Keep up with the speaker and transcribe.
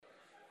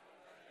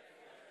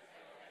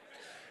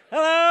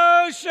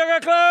Hello,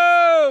 Sugar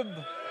Club!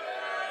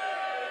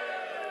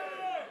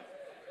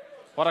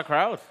 What a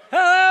crowd.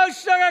 Hello,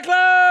 Sugar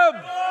Club!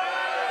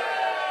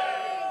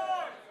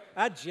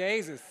 Ah,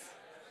 Jesus.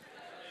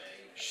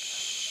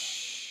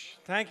 Shh.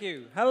 Thank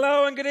you.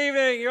 Hello and good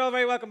evening. You're all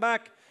very welcome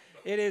back.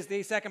 It is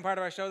the second part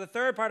of our show. The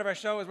third part of our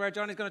show is where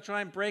Johnny's going to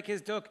try and break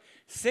his duck.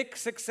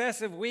 6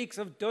 successive weeks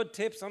of dud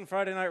tips on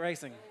Friday Night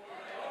Racing.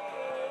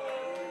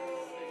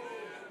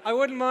 I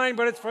wouldn't mind,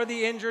 but it's for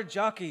the injured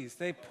jockeys.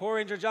 The poor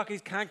injured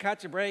jockeys can't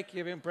catch a break.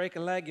 You break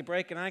a leg, you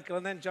break an ankle,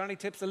 and then Johnny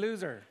tips a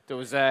loser. There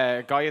was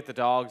a guy at the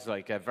Dogs,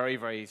 like a very,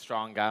 very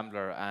strong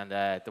gambler, and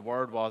the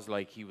word was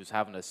like he was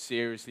having a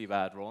seriously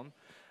bad run,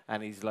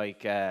 and he's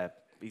like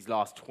he's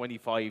lost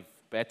 25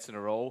 bets in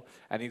a row,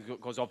 and he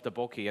goes up the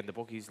bookie, and the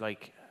bookie's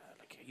like,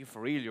 are you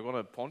for real? You're going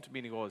to punt me?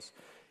 And he goes,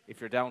 if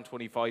you're down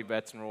 25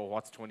 bets in a row,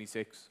 what's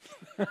 26?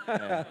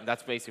 And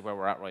that's basically where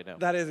we're at right now.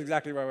 That is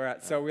exactly where we're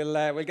at. So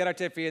we'll get our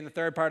tip for you in the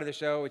third part of the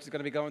show, which is going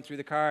to be going through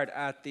the card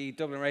at the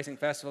Dublin Racing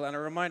Festival. And a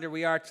reminder,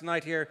 we are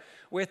tonight here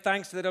with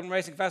thanks to the Dublin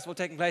Racing Festival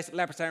taking place at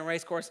Leopardstown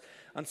Racecourse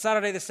on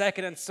Saturday the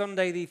 2nd and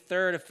Sunday the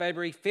 3rd of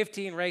February.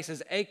 15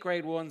 races, 8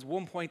 Grade 1s,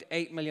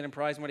 1.8 million in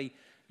prize money.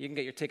 You can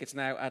get your tickets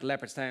now at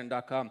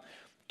leopardstown.com.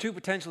 Two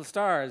potential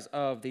stars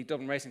of the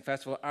Dublin Racing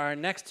Festival are our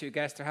next two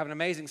guests. They're having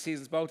amazing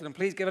seasons, both of them.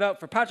 Please give it up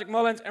for Patrick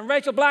Mullins and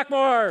Rachel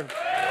Blackmore.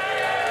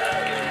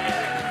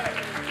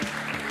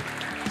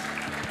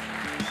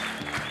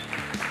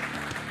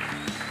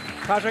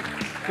 Patrick,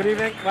 good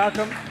evening.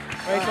 Welcome.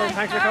 Rachel,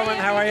 thanks for coming.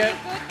 How are you?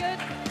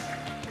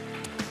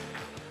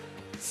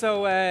 Good.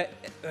 So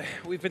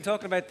we've been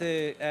talking about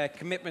the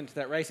commitment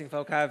that racing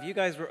folk have. You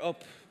guys were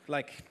up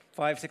like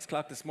 5, 6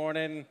 o'clock this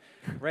morning,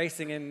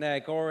 racing in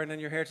Goran,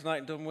 and you're here tonight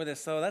in Dublin with us.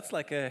 So that's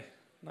like a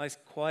nice,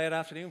 quiet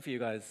afternoon for you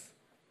guys.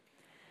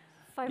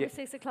 5 or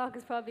 6 o'clock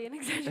is probably an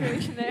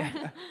exaggeration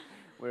there.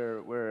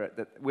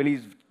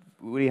 Willie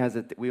has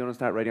it. We don't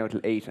start riding out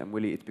till 8, and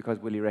Willie. It's because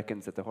Willie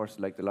reckons that the horse is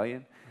like the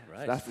lion.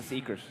 Right. So that's the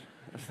secret.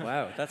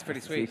 Wow, that's pretty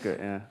sweet. Secret,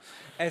 yeah.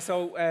 I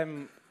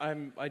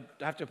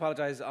have to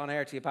apologise on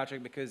air to you,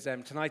 Patrick, because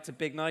tonight's a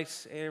big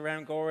night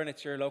around Goran.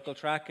 It's your local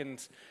track,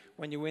 and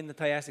when you win the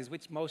Tyassies,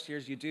 which most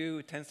years you do,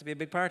 it tends to be a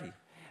big party.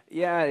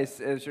 Yeah, it's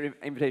sort of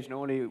invitation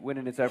only.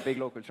 Winning, it's our big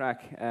local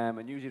track,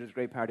 and usually there's a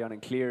great party on in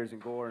Clears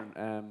and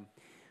Goran.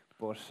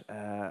 But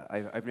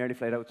I've nearly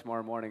flight out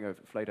tomorrow morning. I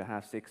flight at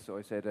 6:30, so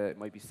I said it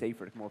might be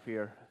safer to come up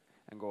here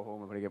and go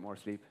home when I get more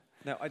sleep.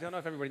 Now, I don't know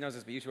if everybody knows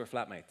this, but you two are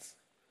flatmates.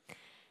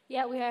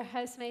 Yeah, we are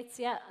housemates,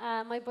 yeah.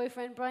 My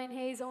boyfriend Brian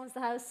Hayes owns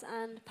the house,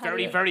 and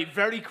Very, very,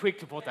 very quick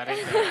to put that in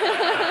there.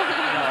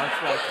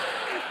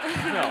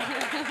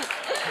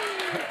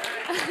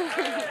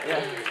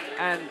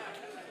 Yeah,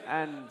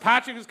 and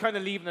Patrick was kind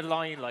of leaving the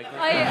line like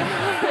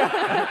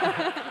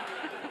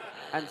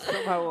and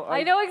somehow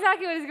I know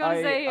exactly what he's going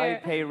to say I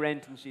here. pay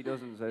rent and she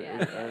doesn't. So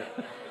Yeah.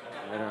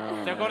 I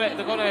don't know.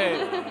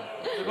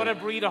 They're gonna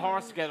breed a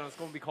horse together, and it's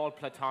gonna be called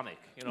Platonic.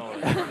 You know.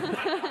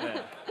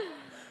 Yeah.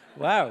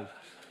 Wow.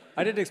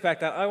 I didn't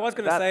expect that. I was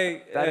going to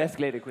say... That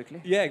escalated quickly.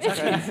 Yeah,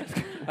 exactly.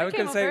 I was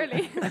going to say...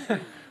 Early.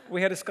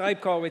 We had a Skype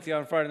call with you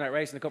on Friday Night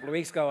Racing a couple of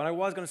weeks ago, and I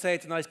was going to say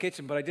it's a nice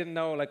kitchen, but I didn't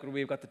know like when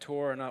we've got the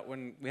tour or not.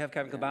 When we have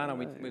Kevin Kilbana,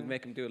 we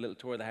make him do a little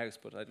tour of the house,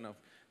 but I don't know.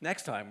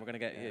 Next time we're going to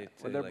get you.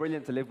 Well, they're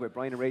brilliant to live with.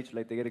 Brian and Rachel,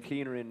 like they get a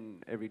cleaner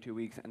in every 2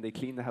 weeks, and they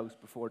clean the house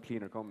before the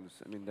cleaner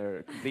comes. I mean,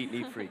 they're complete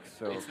neat freaks.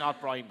 So It's not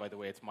Brian, by the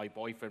way. It's my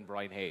boyfriend,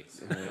 Brian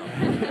Hayes.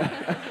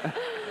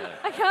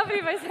 I can't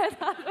believe I said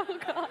that. Oh,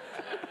 God.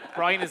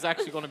 Brian is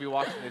actually going to be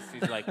watching this.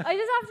 He's like, I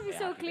just have to be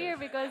so clear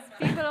because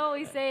people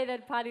always say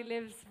that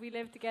we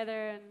live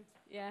together, and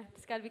yeah,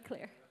 just got to be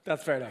clear.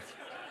 That's fair enough.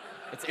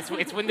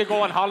 it's when they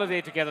go on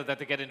holiday together that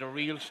they get into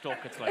real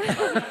stuck. It's like,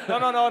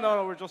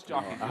 no, we're just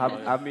joking. I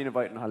haven't been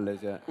invited on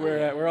holidays yet.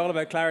 We're all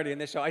about clarity in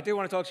this show. I do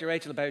want to talk to you,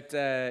 Rachel, about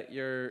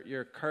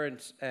your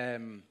current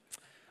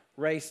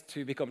race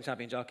to become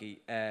champion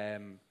jockey.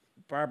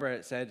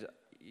 Barbara said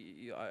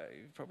you're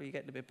probably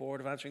getting a bit bored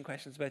of answering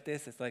questions about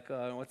this. It's like,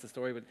 what's the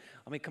story? But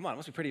I mean, come on, it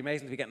must be pretty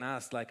amazing to be getting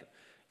asked, like,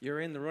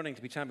 you're in the running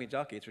to be champion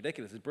jockey. It's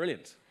ridiculous. It's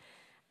brilliant.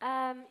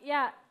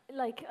 Yeah,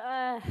 like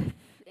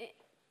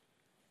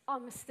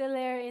I'm still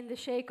there in the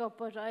shake-up,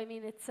 but I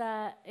mean it's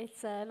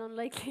an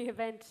unlikely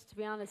event, to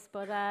be honest.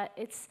 But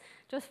it's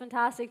just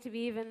fantastic to be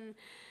even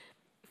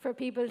for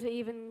people to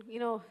even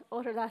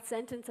utter that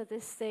sentence at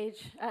this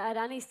stage, at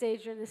any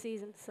stage during the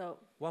season. So,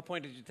 what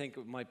point did you think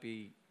it might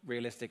be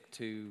realistic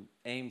to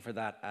aim for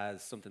that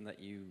as something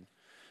that you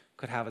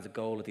could have as a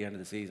goal at the end of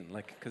the season?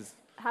 Like, because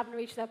I haven't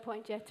reached that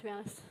point yet, to be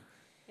honest.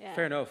 Yeah.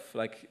 Fair enough.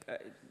 Like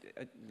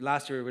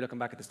last year, we were looking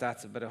back at the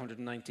stats. About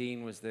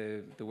 119 was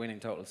the winning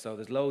total. So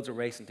there's loads of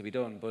racing to be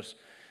done. But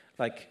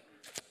like,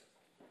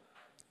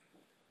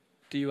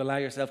 do you allow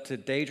yourself to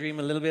daydream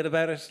a little bit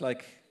about it?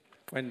 Like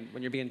when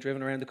you're being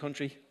driven around the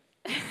country?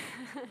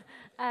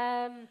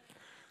 To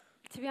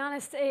be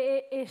honest,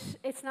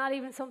 it's not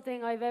even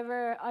something I've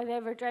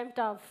ever dreamt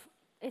of.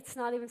 It's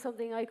not even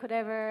something I could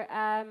ever.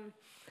 I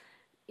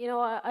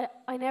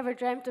never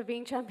dreamt of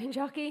being champion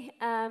jockey.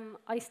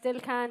 I still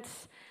can't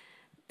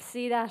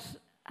see that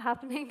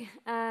happening.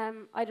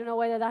 I don't know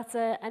whether that's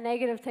a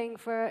negative thing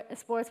for a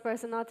sports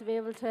person not to be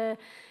able to,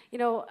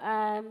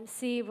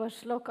 see. But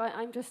look,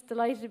 I'm just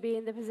delighted to be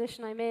in the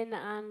position I'm in,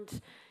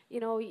 and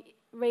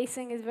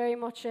racing is very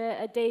much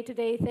a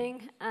day-to-day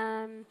thing.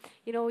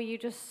 You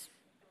just,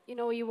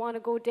 you want to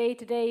go day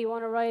to day. You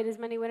want to ride as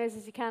many winners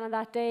as you can on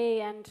that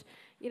day, and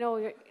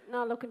you're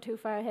not looking too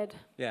far ahead.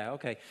 Yeah,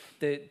 okay.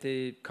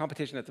 The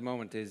competition at the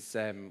moment is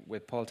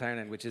with Paul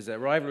Townend, which is a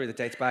rivalry that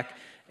dates back,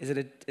 is it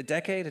a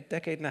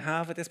decade and a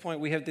half at this point?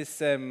 We have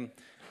this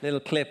little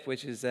clip,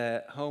 which is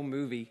a home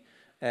movie,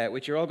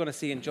 which you're all going to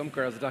see in Jump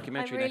Girls, the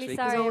documentary I'm really next week.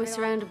 sorry. I was always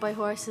surrounded by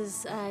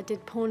horses,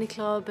 did pony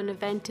club and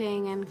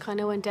eventing, and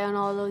kind of went down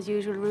all those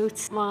usual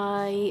routes.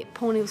 My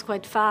pony was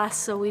quite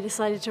fast, so we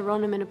decided to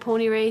run him in a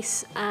pony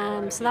race.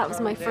 So that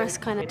was my first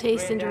kind of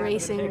taste into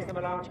racing. I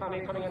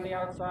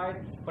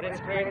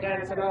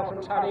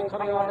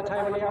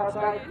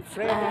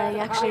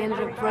actually ended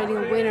up riding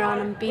a winner on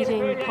him,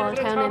 beating Paul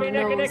Townend in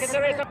nose. It's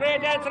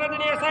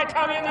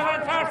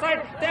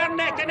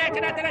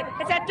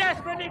a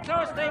desperately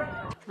close thing.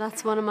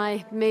 That's one of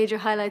my major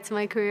highlights of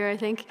my career, I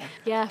think.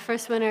 Yeah,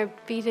 first winner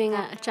beating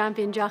a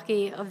champion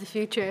jockey of the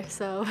future,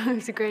 so it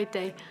was a great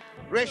day.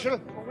 Rachel,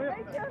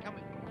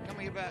 can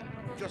we have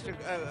just a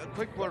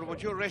quick word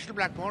with you? Rachel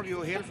Blackmore,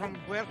 you hail from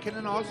where?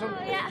 Kinnan also? Oh,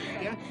 yeah.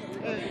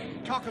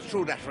 Talk us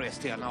through that race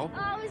there now.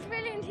 Oh, it was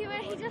brilliant. He so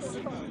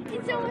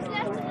much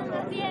left of him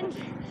at the end.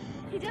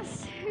 He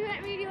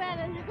went really well,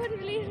 and I couldn't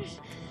believe it.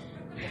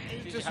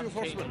 Is this your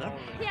first winner?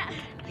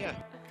 Yeah.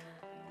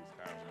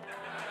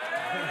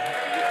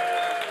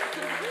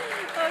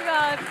 Oh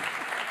God.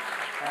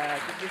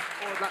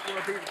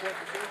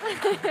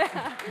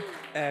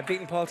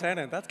 Beating Paul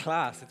Townend, that's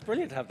class. It's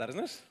brilliant to have that,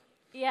 isn't it?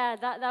 Yeah,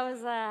 that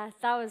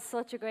was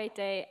such a great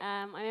day.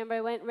 I remember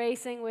I went down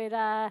racing with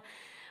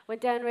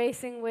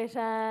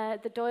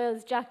the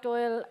Doyles. Jack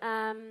Doyle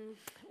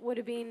would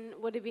have been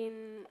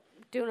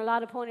doing a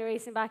lot of pony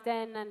racing back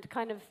then, and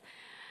kind of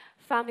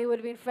family would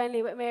have been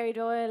friendly with Mary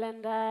Doyle,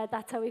 and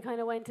that's how we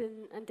kind of went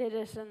and did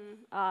it, and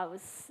it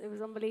was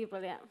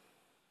unbelievable. Yeah.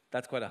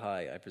 That's quite a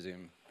high, I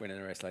presume, winning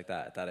a race like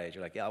that at that age.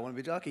 You're like, yeah, I want to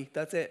be a jockey.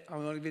 That's it. I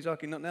want to be a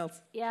jockey, nothing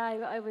else. Yeah,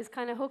 I was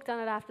kind of hooked on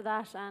it after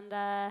that,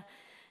 and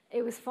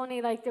it was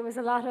funny. Like, there was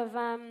a lot of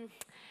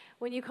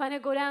when you kind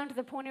of go down to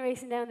the pony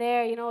racing down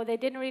there, they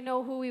didn't really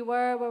know who we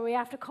were we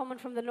after coming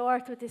from the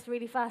north with this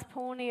really fast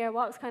pony, or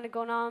what was kind of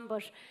going on.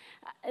 But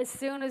as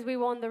soon as we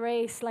won the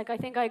race, like, I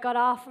think I got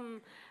off him,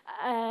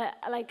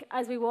 like,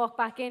 as we walked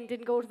back in,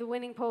 didn't go to the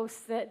winning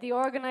post. The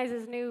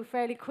organisers knew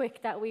fairly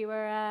quick that we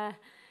were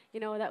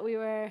that we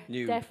were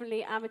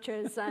definitely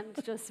amateurs, and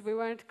just we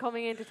weren't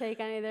coming in to take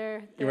any of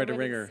their You were the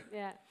winnings. ringer.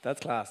 Yeah. That's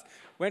class.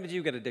 When did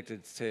you get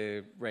addicted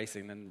to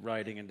racing and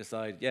riding and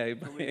decide,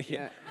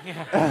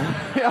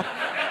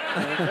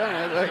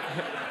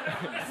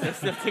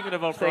 Still thinking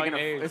about Brian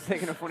Hayes. It's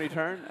taking a funny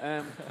turn.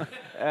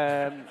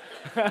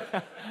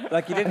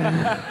 like you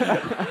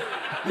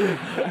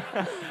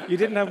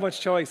didn't have much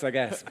choice, I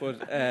guess. But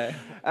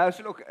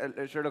look,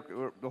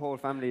 the whole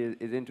family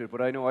is into it.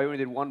 But I know I only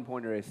did one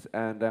pony race,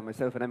 and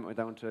myself and Emma went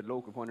down to a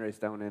local pony race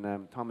down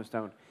in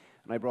Thomastown,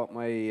 and I brought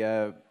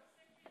my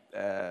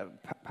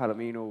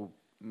Palomino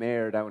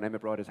mare down. Emma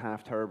brought his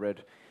half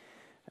thoroughbred,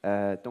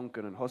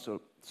 Duncan and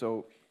Hustle.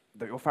 So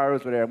the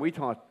O'Farrells were there, and we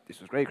thought this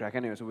was great crack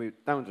anyway. So we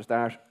down to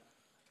start,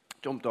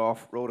 jumped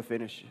off, rode a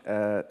finish,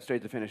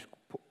 straight to finish.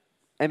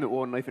 Emma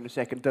won, and I finished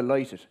second.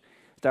 Delighted.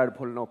 Started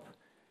pulling up.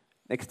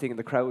 Next thing,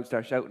 the crowd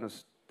started shouting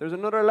us, "There's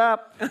another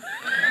lap!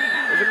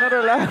 There's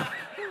another lap!"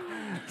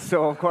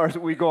 So of course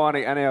we go on,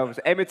 and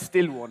Emmett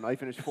still won. I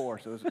finished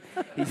fourth, so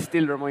he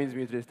still reminds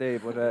me to this day.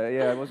 But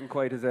I wasn't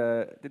quite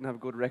didn't have a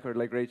good record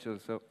like Rachel.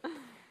 So,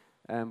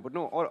 but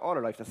no, all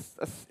our life.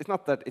 It's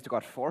not that it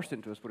got forced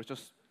into us, but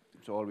it's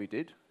all we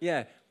did.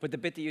 yeah, but the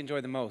bit that you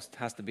enjoy the most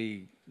has to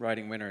be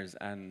riding winners.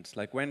 And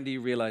like, when do you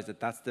realise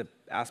that that's the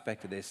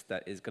aspect of this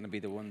that is going to be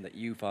the one that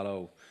you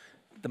follow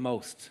the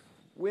most?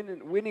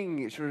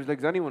 Winning, sure,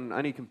 like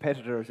any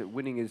competitor,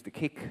 winning is the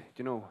kick,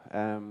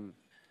 and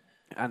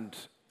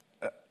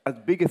as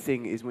big a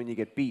thing is when you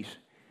get beat.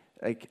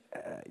 Like,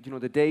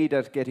 the day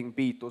that getting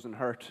beat doesn't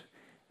hurt,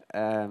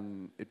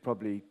 it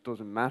probably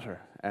doesn't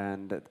matter,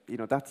 and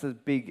that's as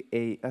big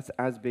a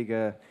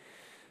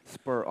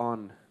spur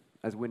on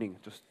as winning.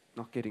 Just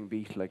not getting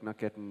beat, like not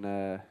getting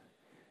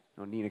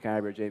Nina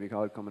Carber or Jamie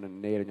Coll coming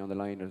and nailing you on the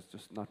line. There's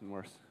just nothing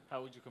worse.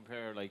 How would you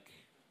compare, like,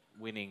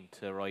 winning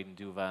to riding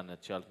Duvan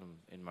at Cheltenham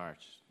in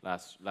March,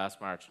 last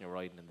March, when you're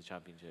riding in the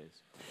Champion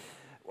Chase?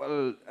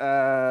 Well,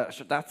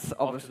 so that's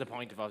up to the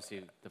point of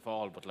obviously the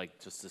fall, but like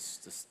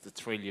just the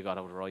thrill you got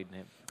out of riding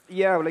him.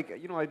 Yeah, well, like,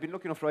 I'd been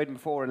lucky enough to ride him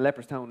before in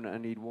Leopardstown,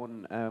 and he'd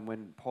won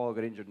when Paul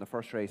got injured in the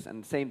first race.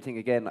 And same thing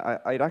again.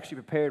 I'd actually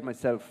prepared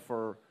myself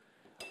for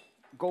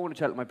going to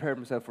Cheltenham. I prepared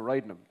myself for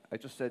riding him. I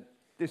just said,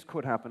 this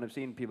could happen. I've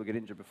seen people get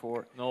injured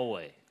before. No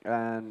way.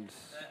 And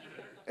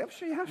I'm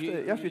sure you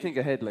have to think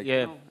ahead, like.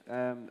 Yeah.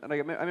 And I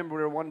remember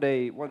we were one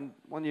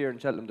year in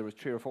Cheltenham, there was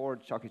 3 or 4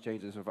 jockey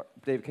changes of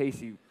Dave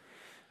Casey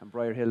and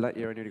Briar Hill that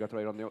year. I nearly got to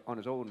ride on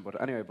his own.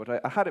 But anyway,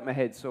 I had it in my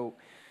head. So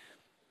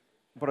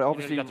but I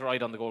obviously got to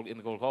ride on the Gold in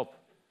the Gold Cup.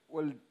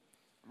 Well,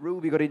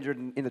 Ruby got injured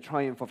in the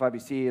triumph of Abbey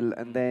Seal,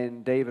 and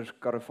then David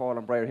got a fall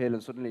on Briar Hill,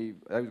 and suddenly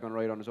I was going to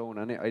ride on his own,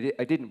 and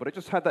I didn't. But I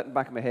just had that in the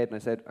back of my head, and I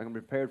said, I'm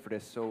prepared for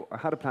this. So I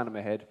had a plan in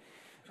my head.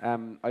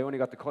 I only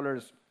got the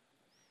colours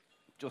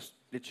just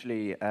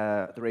literally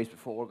the race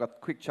before. Got a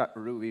quick chat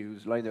with Ruby,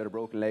 who's lying there with a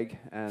broken leg,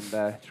 and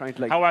trying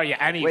to How are you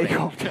anyway? wake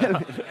up.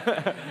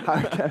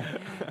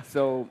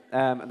 So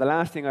the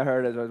last thing I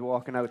heard as I was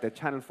walking out, the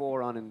Channel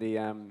 4 on in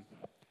the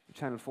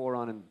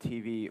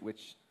TV,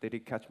 which they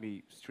did catch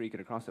me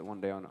streaking across it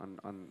one day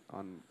on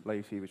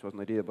live feed, which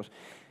wasn't ideal, but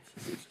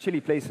it's a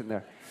chilly place in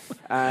there.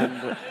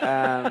 And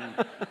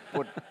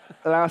but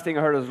the last thing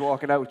I heard as I was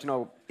walking out,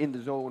 in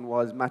the zone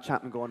was Matt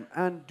Chapman going,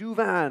 and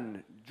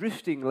Duvan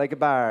drifting like a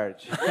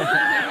barge.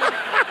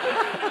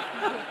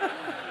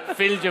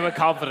 Filled you with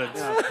confidence.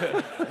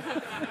 Yeah.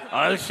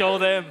 I'll show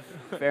them.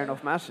 Fair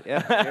enough, Matt.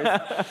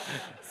 Yeah.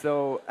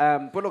 So,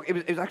 but look,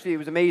 it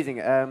was amazing.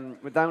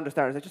 Went down the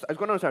start. I was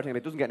going down the start thinking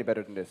it doesn't get any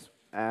better than this.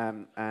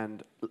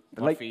 And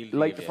like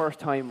the first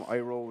time I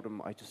rode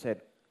him, I just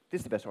said, "This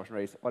is the best horse in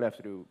the race. All I have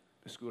to do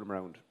is school him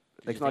around.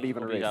 Like, it's not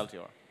even a race."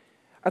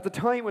 At the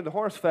time when the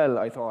horse fell,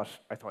 I thought,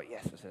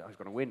 yes, I was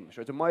going to win.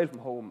 Sure, it's a mile from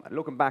home. And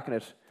looking back on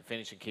it, the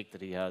finishing kick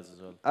that he has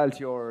as well.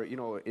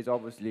 Altior, is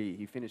obviously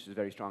he finishes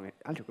very strong.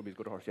 Altior could be as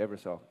good a horse you ever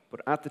saw.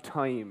 But at the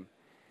time,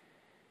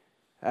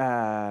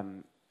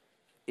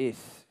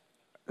 it's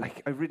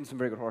like I've ridden some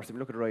very good horses. I've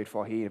looked at ride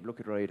Faheen, I've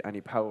looked at ride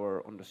Annie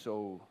Power, Under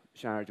So,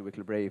 Sharjah,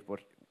 Wicklow Brave. But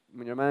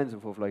when your man's in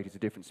full flight, he's a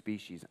different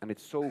species, and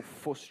it's so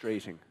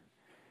frustrating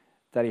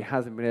that he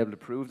hasn't been able to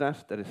prove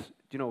that. That is,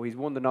 he's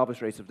won the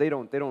novice races. They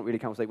don't really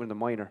count. It's like winning the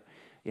minor.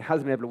 He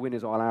hasn't been able to win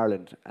his All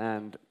Ireland,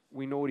 and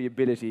we know the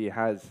ability he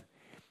has.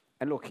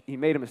 And look, he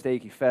made a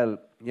mistake. He fell.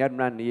 He hadn't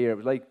ran in the year. It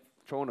was like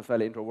throwing a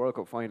fella into a World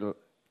Cup final.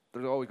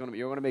 There's always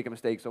you're going to make a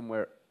mistake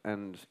somewhere,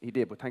 and he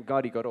did. But thank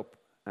God he got up,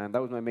 and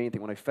that was my main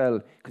thing when I fell,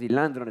 because he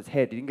landed on his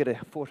head. He didn't get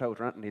a foot out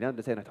or anything. He landed on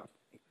his head. And I thought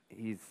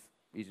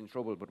he's in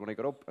trouble. But when I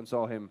got up and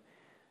saw him,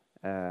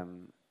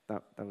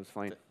 that was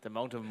fine. The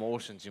amount of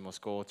emotions you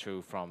must go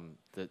through from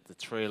the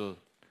thrill,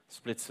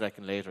 split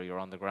second later, you're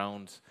on the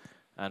ground,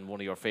 and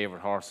one of your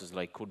favourite horses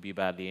could be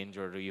badly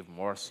injured or even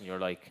worse, and you're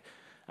like,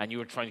 and you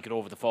were trying to get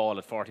over the fall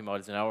at 40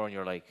 miles an hour, and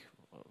you're like,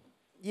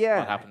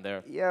 what happened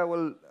there? Yeah,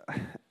 well,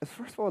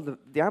 first of all,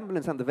 the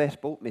ambulance and the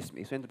vet both missed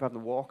me, so I ended up having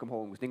to walk him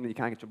home, because in England you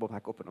can't get your butt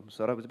back up in them,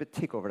 so I was a bit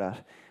tick over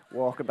that,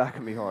 walking back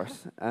on my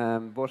horse.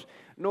 But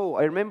no,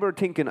 I remember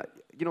thinking,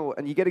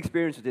 and you get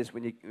experience of this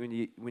when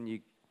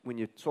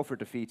you suffer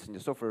defeats and you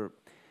suffer,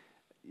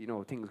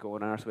 things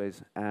going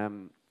arseways,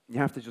 you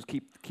have to just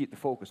keep the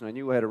focus. And I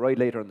knew I had a ride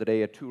later on the day.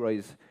 I had 2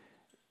 rides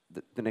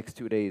the next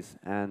 2 days,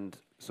 and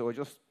so I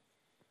just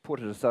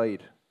put it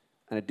aside,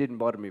 and it didn't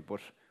bother me.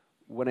 But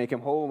when I came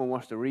home and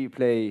watched the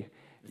replay,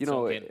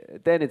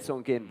 then it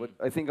sunk in. But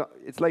I think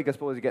it's like, I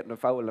suppose, you're getting a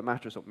foul in a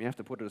match or something. You have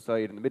to put it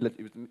aside in the middle.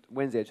 It was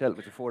Wednesday at Cheltenham,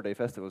 which is a 4-day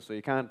festival, so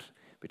you can't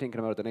be thinking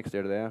about it the next day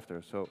or the day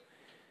after. So,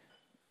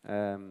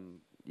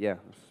 yeah.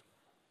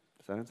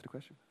 Does that answer the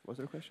question? Was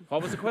there a question?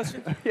 What was the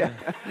question? Yeah.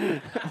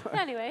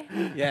 Anyway.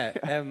 Yeah.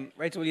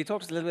 Rachel, will you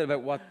talk to us a little bit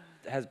about what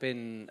has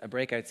been a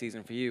breakout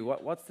season for you?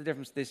 What's the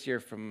difference this year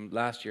from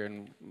last year,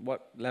 and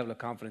what level of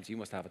confidence you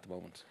must have at the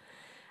moment?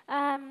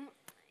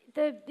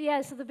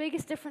 So the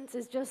biggest difference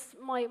is just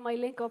my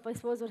link up, I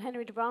suppose, with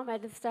Henry de Bromhead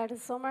at the start of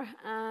the summer.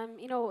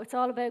 It's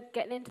all about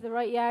getting into the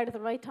right yard at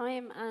the right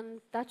time,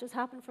 and that just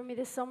happened for me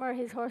this summer.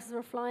 His horses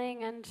were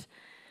flying, and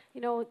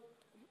you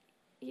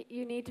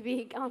need to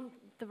be on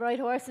the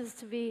right horses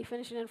to be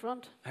finishing in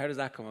front. How does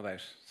that come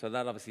about? So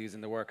that obviously is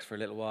in the works for a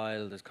little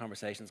while. There's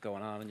conversations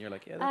going on, and you're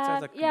like, yeah, that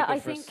sounds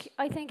like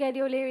I think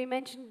Eddie O'Leary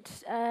mentioned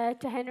to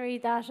Henry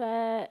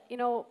that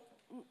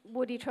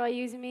would he try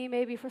using me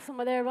maybe for some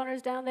of their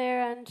runners down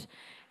there, and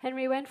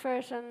Henry went for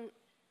it, and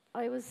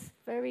I was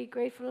very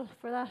grateful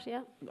for that.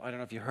 Yeah. I don't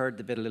know if you heard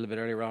the bit a little bit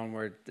earlier on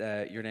where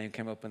your name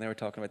came up when they were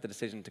talking about the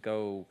decision to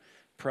go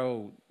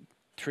pro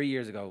 3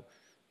 years ago.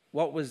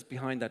 What was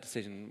behind that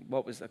decision?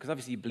 Because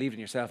obviously you believed in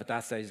yourself at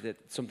that stage that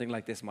something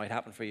like this might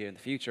happen for you in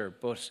the future,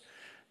 but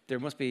there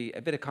must be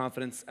a bit of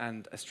confidence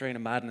and a strain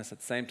of madness at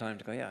the same time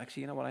to go, yeah,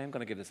 actually, you know what, I am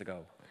going to give this a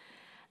go.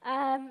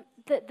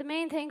 The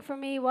main thing for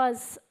me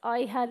was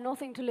I had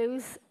nothing to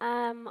lose.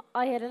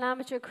 I had an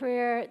amateur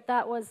career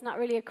that was not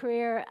really a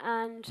career,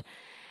 and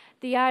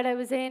the yard I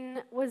was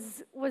in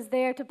was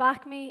there to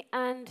back me,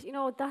 and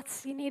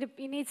that's you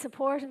need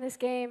support in this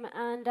game,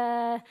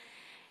 and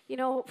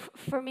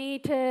for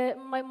me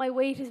my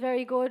weight is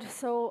very good,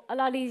 so a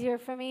lot easier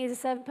for me as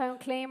a 7-pound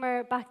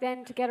claimer back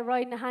then to get a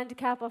ride in a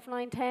handicap of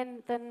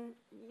 9-10 than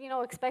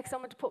expect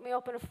someone to put me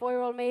up in a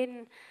 4-year-old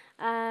maiden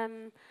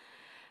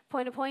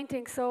point of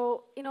pointing.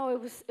 So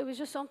it was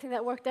just something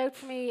that worked out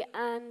for me.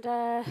 And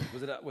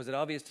was it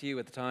obvious to you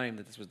at the time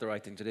that this was the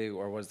right thing to do,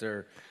 or was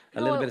there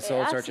a little bit of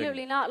soul searching?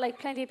 Absolutely not. Like,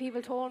 plenty of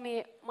people told me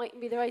it mightn't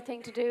be the right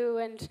thing to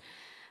do,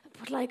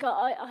 but like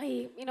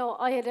I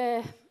had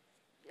a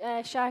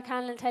Shark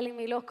Hanlon telling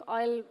me, look,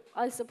 I'll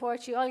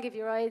support you, I'll give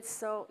you rides.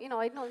 So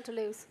I had nothing to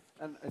lose.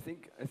 And I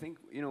think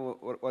you know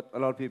what a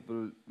lot of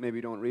people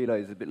maybe don't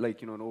realize, a bit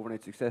like, you know, an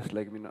overnight success.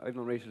 Like, I mean, I've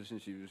known Rachel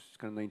since she was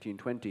kind of 19,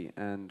 20,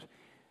 and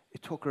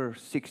it took her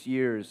 6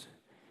 years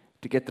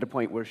to get to the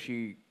point where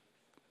she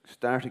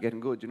started getting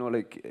good. You know,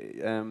 like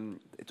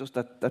just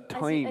that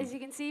time. As you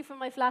can see from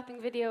my flapping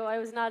video, I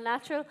was not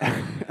natural.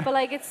 But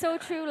like, it's so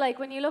true. Like,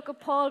 when you look at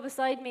Paul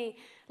beside me,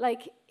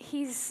 like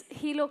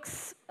he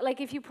looks like,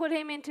 if you put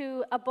him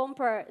into a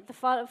bumper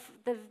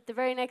the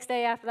very next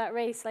day after that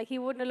race, like, he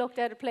wouldn't have looked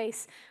out of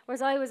place.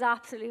 Whereas I was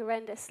absolutely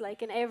horrendous,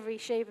 like, in every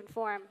shape and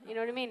form. You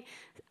know what I mean?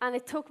 And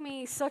it took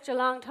me such a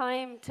long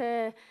time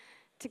to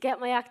get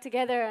my act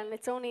together, and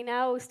it's only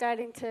now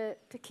starting to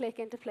click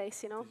into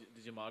place, you know.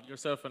 Did you model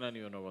yourself on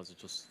anyone, or was it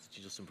just, did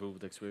you just improve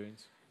with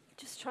experience?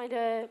 Just trying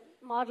to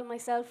model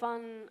myself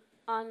on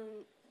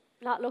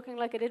not looking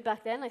like I did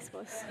back then, I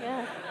suppose.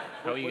 Yeah.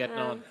 How are you getting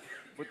on?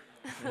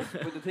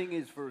 But the thing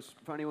is, for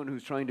anyone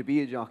who's trying to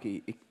be a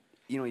jockey,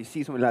 you know, you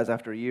see some of the lads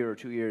after a year or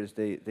 2 years,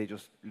 they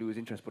just lose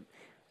interest. But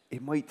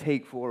it might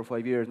take 4 or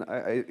 5 years. And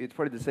it's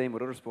probably the same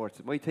with other sports.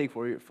 It might take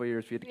 4 years for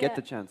you to get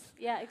the chance.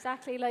 Yeah,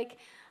 exactly. Like,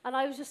 and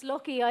I was just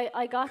lucky.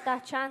 I got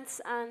that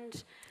chance,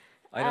 and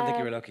I don't think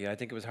you were lucky. I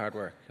think it was hard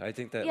work. I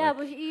think that, yeah, like,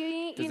 but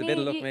you there's need, a bit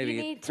of luck you maybe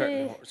need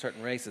in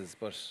certain races,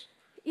 but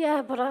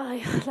yeah, but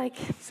I like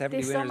 70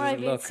 this winners summer I've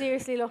isn't been luck.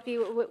 seriously lucky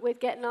with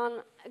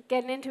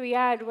getting into a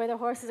yard where the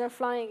horses are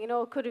flying. You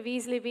know, it could have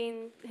easily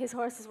been his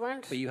horses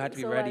weren't. But you had to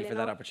be so ready well, for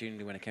that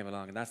opportunity when it came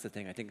along, and that's the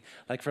thing. I think,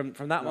 like, from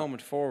that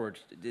moment forward,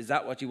 is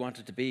that what you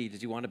wanted to be?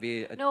 Did you want to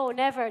be No,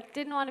 never.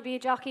 Didn't want to be a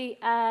jockey.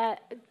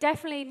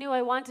 Definitely knew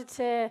I wanted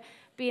to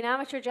be an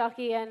amateur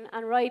jockey and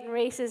ride in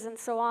races and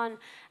so on.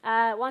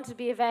 Wanted to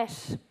be a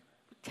vet.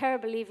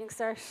 Terrible leaving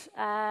cert.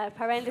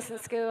 Horrendous in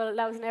school.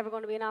 That was never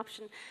going to be an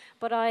option.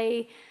 But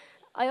I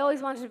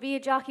always wanted to be a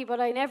jockey, but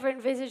I never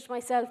envisaged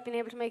myself being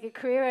able to make a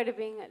career out of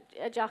being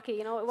a jockey.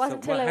 You know, it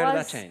wasn't until how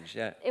did that change?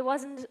 Yeah.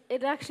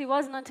 It actually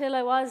wasn't until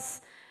I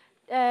was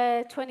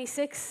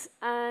 26,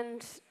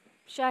 and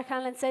Shark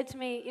Hanlon said to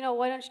me, you know,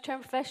 why don't you turn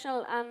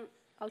professional, and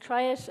I'll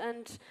try it,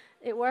 and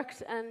it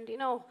worked, and you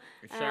know.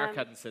 If Shark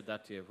hadn't said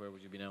that to you, where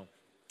would you be now?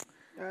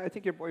 I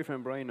think your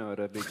boyfriend Brian had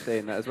a big say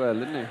in that as well,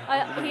 didn't he?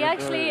 He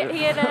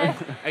had a.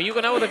 Are you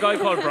going out with a guy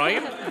called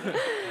Brian?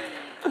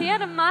 He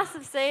had a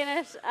massive say in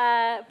it,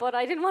 but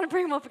I didn't want to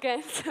bring him up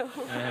again. So.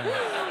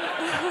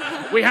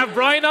 We have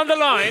Brian on the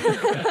line.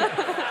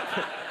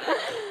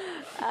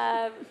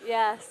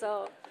 Yeah,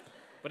 so.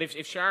 But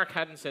if Shark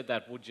hadn't said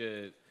that, would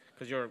you?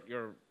 Because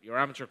your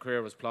amateur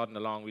career was plodding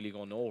along, really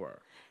going nowhere.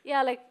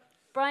 Yeah, like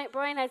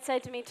Brian had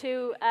said to me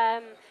too.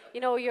 You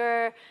know,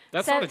 you're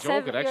that's not a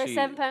joke. It actually.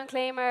 You're a 7-pound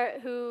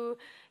claimer who,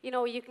 you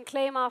know, you can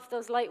claim off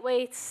those light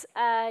weights.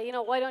 You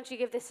know, why don't you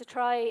give this a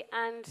try?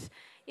 And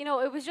you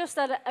know, it was just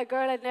that a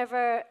girl had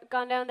never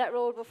gone down that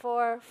road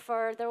before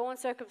for their own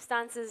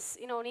circumstances.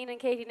 You know, Nina and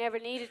Katie never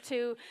needed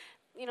to.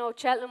 You know,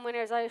 Cheltenham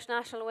winners, Irish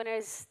national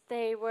winners,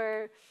 they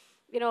were,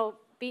 you know,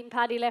 beating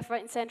Paddy left,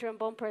 right, and centre in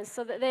bumpers.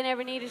 So that they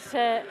never needed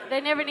to.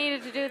 They never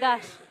needed to do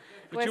that.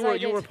 But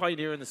you were a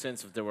pioneer in the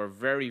sense of there were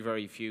very,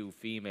 very few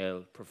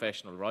female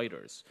professional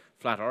riders,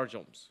 flat or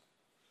jumps,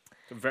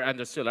 and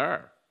there still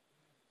are.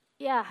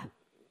 Yeah,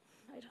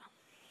 I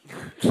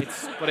don't.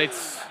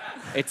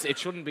 It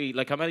shouldn't be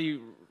like, how many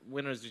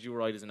winners did you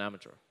ride as an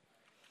amateur?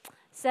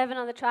 7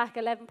 on the track,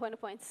 11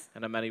 points.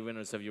 And how many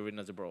winners have you ridden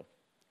as a pro?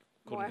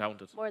 Couldn't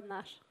count it. More than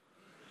that.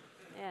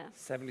 Yeah.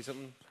 70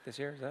 something this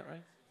year, is that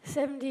right?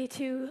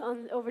 72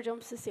 on over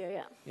jumps this year,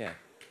 yeah. Yeah,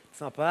 it's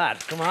not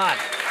bad. Come on.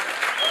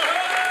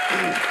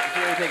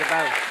 Here, take a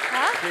bow.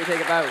 Huh? Here, take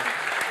a bow.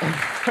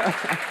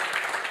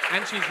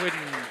 And she's ridden.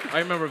 I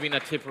remember being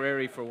at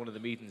Tipperary for one of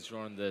the meetings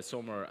during the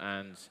summer,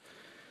 and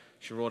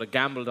she rode a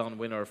gambled-on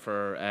winner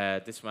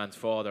for this man's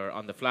father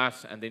on the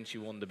flat, and then she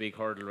won the big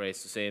hurdle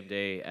race the same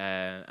day.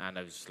 And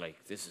I was just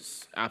like, this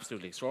is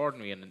absolutely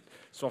extraordinary, and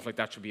stuff like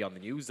that should be on the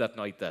news that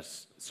night, that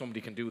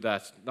somebody can do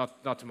that.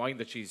 Not to mind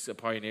that she's a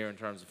pioneer in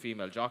terms of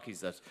female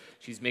jockeys, that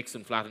she's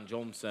mixing flat and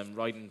jumps and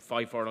riding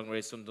 5 furlong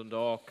race in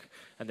Dundalk,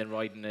 and then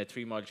riding a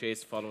 3-mile chase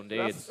the following day.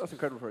 That's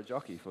incredible for a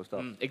jockey, full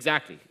stop.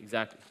 Exactly.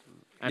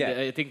 And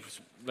Yeah. I think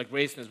like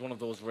racing is one of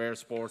those rare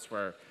sports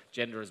where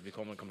gender is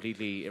becoming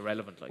completely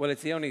irrelevant. Like. Well,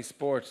 it's the only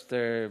sport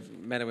where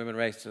men and women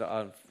race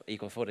on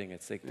equal footing.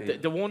 It's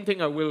like the one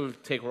thing I will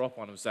take her up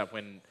on was that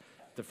when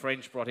the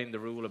French brought in the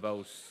rule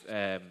about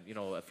you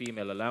know, a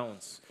female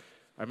allowance,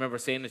 I remember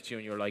saying it to you,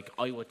 and you're like,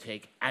 I would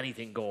take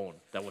anything going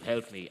that would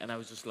help me. And I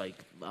was just like,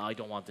 I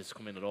don't want this to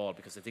come in at all,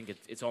 because I think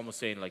it's almost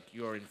saying like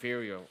you're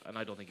inferior, and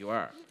I don't think you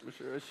are.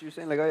 She was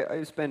saying, like,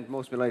 I spent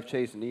most of my life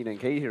chasing Nina and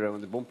Katie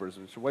around the bumpers,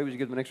 and so why would you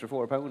give them an extra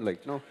 £4,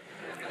 like, you know?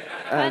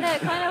 Kind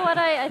of what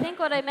I think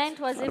what I meant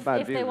was, if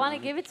they deal, want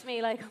to give it to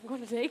me, like, I'm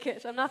going to take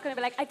it. I'm not going to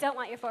be like, I don't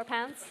want your £4.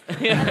 And then,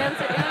 you know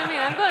what I mean?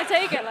 I'm going to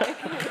take it, like.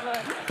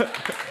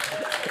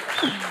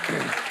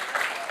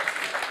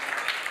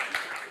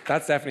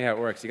 That's definitely how it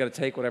works. You got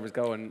to take whatever's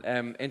going.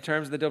 In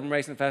terms of the Dublin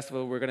Racing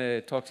Festival, we're going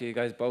to talk to you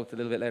guys both a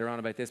little bit later on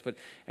about this. But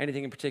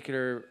anything in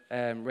particular,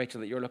 Rachel,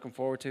 that you're looking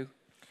forward to?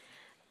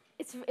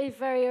 it's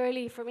very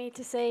early for me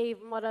to say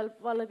what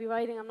I'll be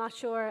riding. I'm not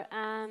sure.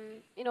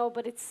 You know,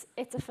 but it's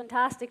a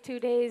fantastic 2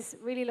 days.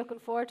 Really looking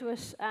forward to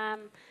it.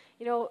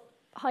 You know,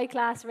 high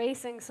class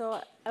racing. So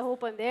I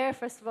hope I'm there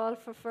first of all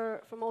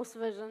for most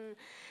of it.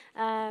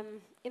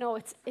 And you know,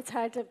 it's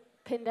hard to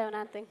pin down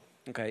anything.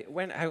 Okay.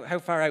 How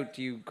far out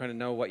do you kind of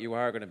know what you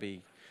are going to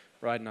be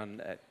riding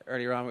on?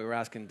 Earlier on, we were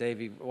asking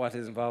Davey what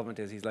his involvement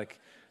is. He's like,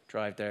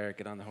 drive there,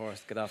 get on the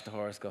horse, get off the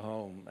horse, go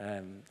home.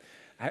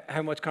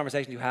 How much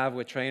conversation do you have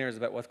with trainers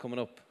about what's coming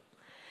up?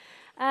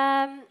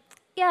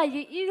 Yeah,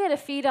 you get a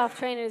feed off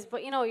trainers,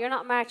 but you know, you're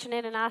not marching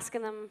in and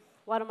asking them,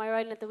 what am I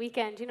riding at the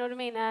weekend? You know what I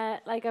mean?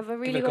 Like I've a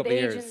really good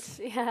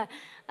agent. Yeah,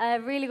 a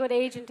really good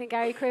agent in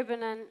Gary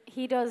Cribben, and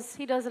he does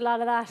a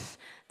lot of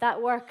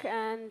that work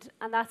and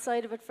that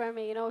side of it for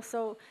me, you know.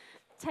 So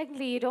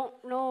technically you don't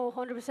know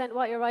 100%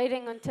 what you're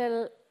riding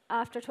until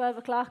after 12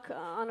 o'clock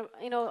on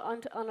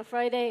a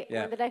Friday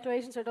when the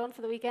declarations are done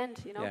for the weekend,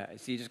 you know. Yeah,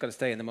 so you just got to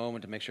stay in the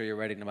moment and make sure you're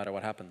ready no matter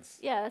what happens.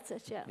 Yeah, that's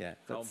it, yeah. Yeah.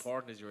 How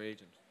important is your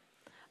agent?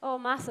 Oh,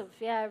 massive,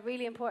 yeah,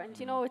 really important.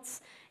 You know,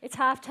 it's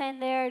 10:30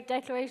 there,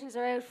 declarations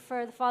are out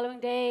for the following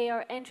day,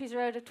 or entries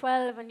are out at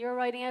 12, and you're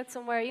riding out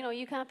somewhere. You know,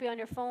 you can't be on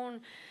your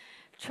phone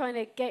trying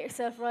to get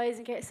yourself rised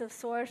and get yourself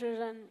sorted,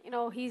 and, you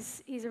know,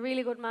 he's a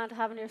really good man to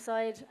have on your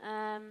side.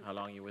 How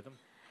long are you with him?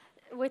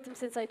 With him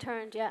since I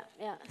turned, yeah.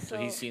 So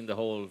he's seen the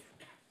whole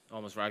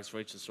almost rags to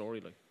riches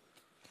story, like?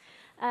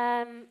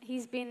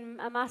 He's been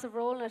a massive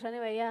role in it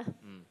anyway, yeah.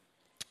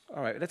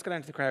 All right, let's go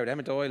down to the crowd.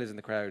 Emma Doyle is in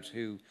the crowd,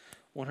 who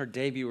won her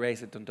debut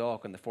race at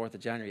Dundalk on the 4th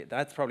of January.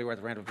 That's probably worth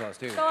a round of applause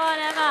too. Go on,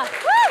 Emma.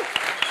 Woo!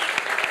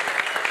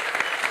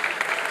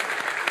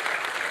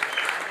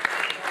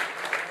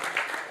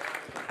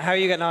 How are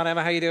you getting on,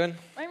 Emma? How are you doing?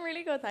 I'm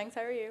really good, thanks.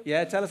 How are you?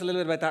 Yeah, tell us a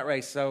little bit about that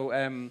race. So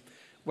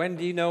when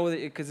do you know,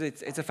 because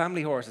it's a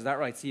family horse, is that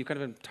right? So you've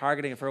kind of been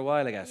targeting it for a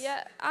while, I guess.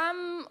 Yeah,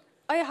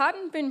 I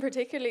hadn't been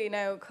particularly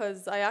now,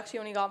 because I actually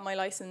only got my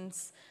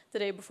licence the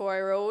day before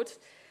I rode.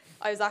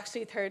 I was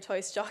actually third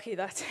choice jockey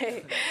that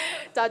day.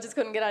 Dad just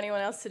couldn't get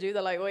anyone else to do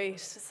the lightweight.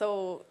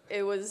 So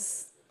it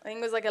was, I think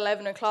it was like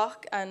 11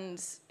 o'clock,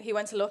 and he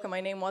went to look and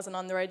my name wasn't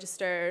on the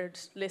registered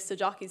list of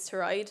jockeys to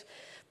ride.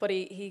 But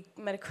he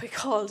made a quick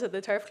call to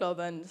the turf club,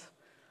 and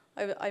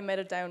I made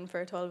it down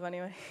for 12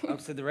 anyway. Oh,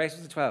 so the race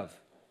was at 12?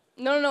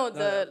 No,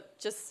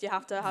 just you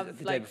have to have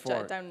the like day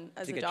before down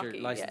as to a get jockey.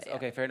 your license. Yeah.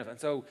 Okay, fair enough. And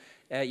so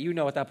you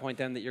know at that point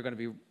then that you're going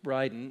to be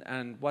riding,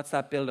 and what's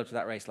that build up to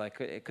that race like?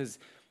 Because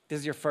this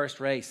is your first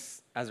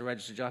race as a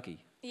registered jockey.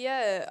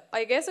 Yeah,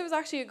 I guess it was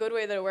actually a good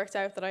way that it worked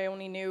out that I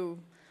only knew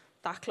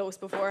that close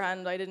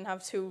beforehand. I didn't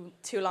have too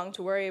long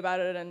to worry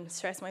about it and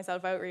stress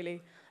myself out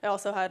really. I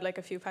also had like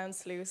a few pounds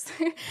to lose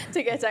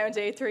to get down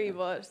to A3,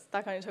 but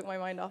that kind of took my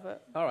mind off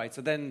it. All right,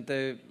 so then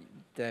the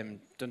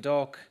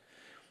Dundalk,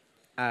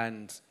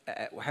 and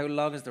how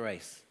long is the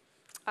race?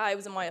 It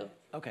was a mile.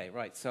 Okay,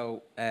 right.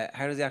 So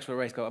how does the actual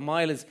race go? A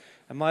mile at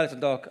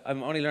Dundalk.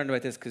 I'm only learning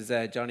about this because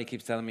Johnny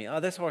keeps telling me, oh,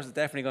 this horse is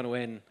definitely going to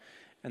win,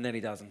 and then he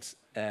doesn't.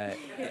 But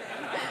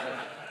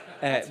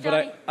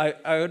I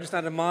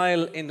understand a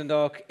mile in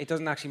Dundalk, it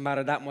doesn't actually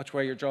matter that much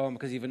where you're drawn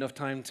because you have enough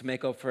time to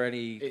make up for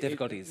any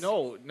difficulties.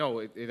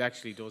 It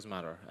actually does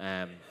matter.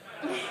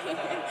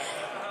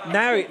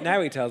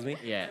 Now he tells me.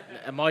 Yeah,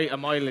 a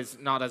mile is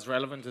not as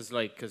relevant as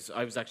because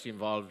I was actually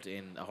involved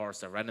in a horse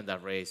that ran in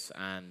that race,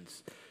 and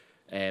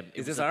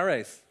is this our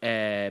race?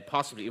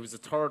 Possibly. It was the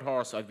third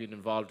horse I've been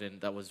involved in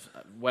that was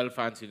well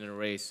fancied in a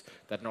race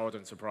that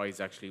Northern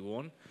Surprise actually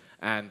won,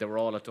 and they were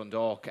all at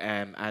Dundalk,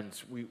 and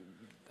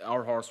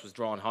our horse was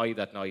drawn high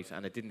that night,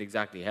 and it didn't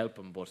exactly help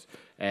him, but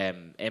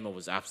Emma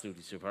was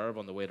absolutely superb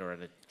on the winner,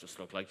 and it just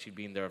looked like she'd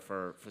been there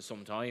for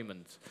some time,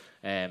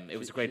 and it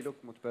was a great... She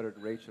looked much better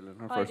than Rachel in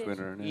her first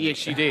winner. Yeah,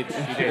 she did.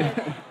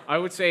 I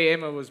would say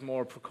Emma was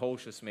more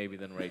precocious maybe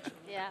than Rachel.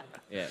 Yeah.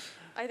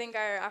 I think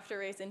our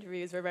after-race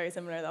interviews were very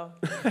similar, though.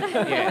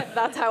 Yeah.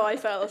 That's how I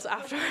felt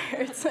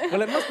afterwards.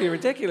 Well, it must be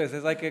ridiculous.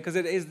 It's like, because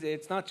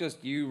it's not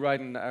just you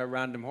riding a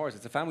random horse,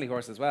 it's a family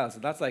horse as well, so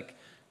that's like,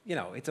 you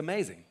know, it's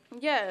amazing.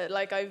 Yeah,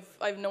 like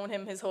I've known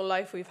him his whole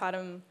life. We've had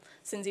him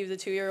since he was a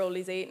 2-year-old.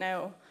 He's 8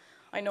 now.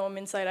 I know him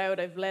inside out.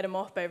 I've led him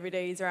up every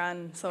day he's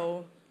ran,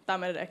 so that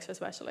made it extra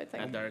special, I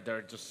think. And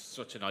they're just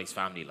such a nice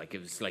family. Like,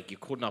 it was like you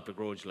could not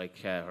begrudge. Like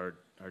her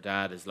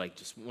dad is like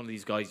just one of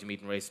these guys you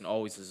meet in racing,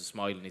 always has a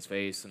smile on his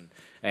face,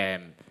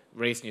 and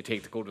racing you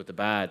take the good with the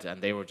bad.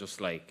 And they were just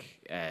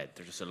like they're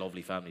just a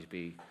lovely family to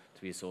be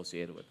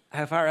associated with.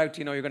 How far out do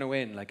you know you're going to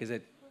win? Like, is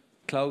it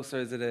close or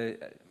is it a?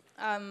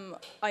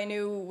 I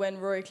knew when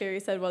Rory Cleary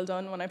said well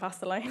done when I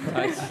passed the line.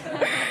 Nice.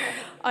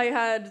 I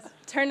had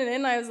turning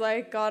in, I was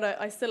like, God,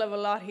 I still have a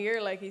lot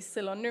here, like he's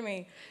still under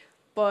me.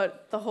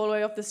 But the whole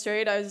way up the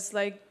straight, I was just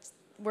like,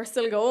 we're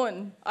still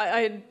going.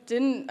 I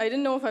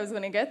didn't know if I was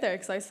going to get there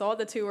because I saw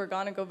the two were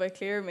going to go by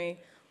clear of me,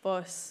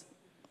 but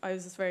I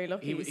was just very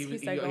lucky.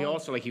 He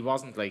also, like, he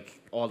wasn't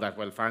like all that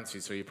well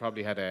fancied, so you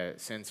probably had a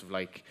sense of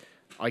like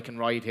I can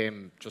ride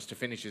him just to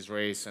finish his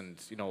race,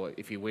 and you know,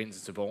 if he wins,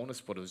 it's a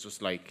bonus. But it was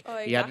just like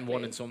he hadn't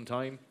won in some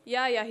time.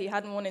 Yeah, he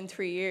hadn't won in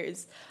 3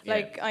 years. Yeah.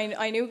 Like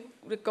I knew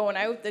going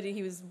out that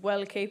he was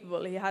well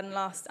capable. He hadn't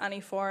lost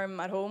any form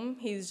at home.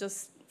 He's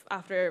just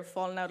after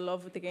falling out of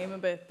love with the game a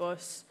bit.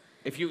 But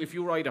if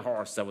you ride a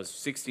horse that was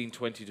 16,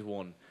 20 to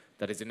 1,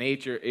 that is an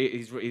 8 year,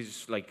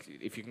 he's like,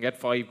 if you can get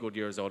 5 good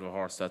years out of a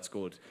horse, that's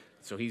good.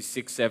 So he's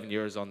 6, 7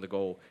 years on the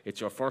go.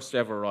 It's your first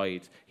ever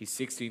ride. He's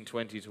 16,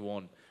 20 to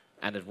 1.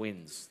 And it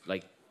wins.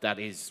 Like, that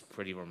is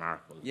pretty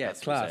remarkable. Yeah,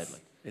 it's class. Said,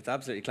 like. It's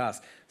absolutely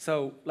class.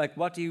 So, like,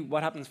 what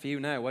happens for you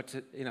now?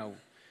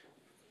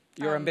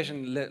 Your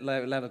ambition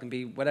level can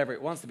be whatever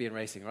it wants to be in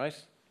racing, right?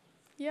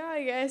 yeah,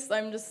 I guess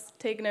I'm just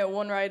taking it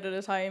one ride at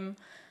a time.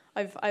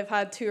 I've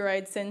had 2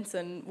 rides since,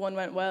 and one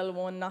went well,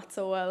 one not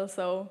so well.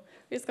 So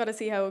we just got to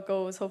see how it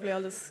goes. Hopefully,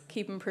 I'll just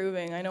keep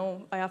improving. I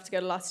know I have to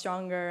get a lot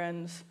stronger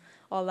and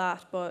all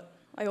that, but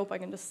I hope I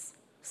can just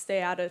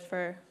stay at it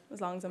for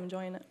as long as I'm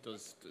enjoying it.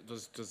 Does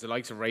the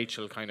likes of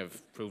Rachel kind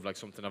of prove like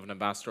something of an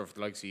ambassador for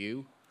the likes of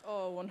you?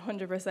 Oh,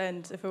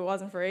 100%. If it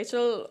wasn't for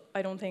Rachel,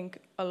 I don't think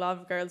a lot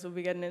of girls would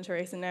be getting into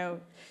racing now.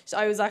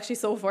 I was actually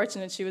so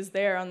fortunate she was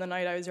there on the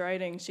night I was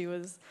riding. She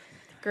was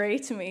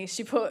great to me.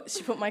 She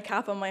put my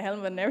cap on my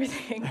helmet and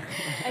everything.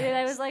 I did.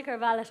 I was like her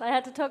valet. I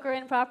had to tuck her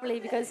in properly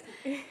because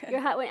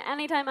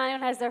anytime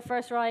anyone has their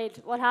first ride,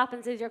 what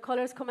happens is your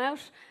colours come out,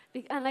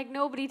 and like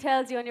nobody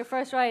tells you on your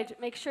first ride,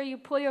 make sure you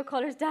pull your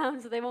colours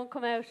down so they won't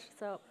come out.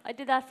 So I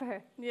did that for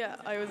her. Yeah,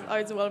 I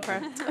was well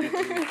prepped.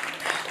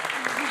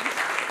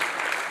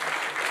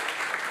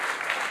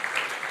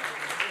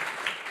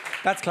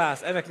 That's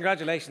class. Emma,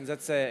 congratulations.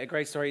 That's a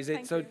great story.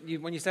 Thank you.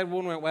 When you said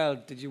one went well,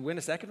 did you win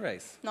a second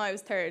race? No, I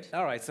was third.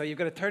 All right, so you've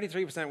got a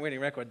 33%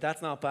 winning record.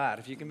 That's not bad.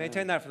 If you can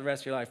maintain that for the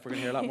rest of your life, we're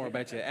going to hear a lot more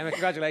about you. Emma,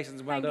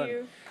 congratulations and well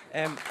done.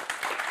 Thank you.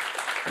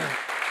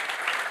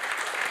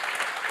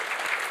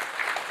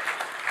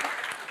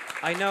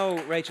 I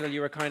know, Rachel,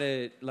 you were kind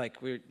of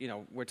like,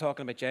 we're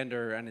talking about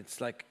gender, and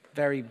it's like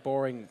very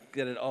boring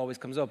that it always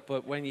comes up.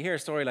 But when you hear a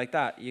story like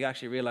that, you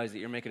actually realize that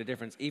you're making a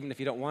difference, even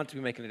if you don't want to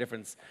be making a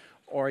difference,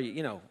 or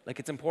like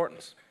it's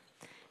important.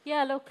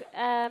 Yeah, look,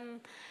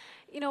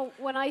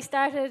 when I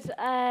started,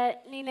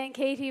 Nina and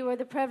Katie were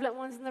the prevalent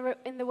ones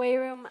in the weigh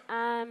room.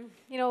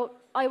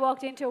 I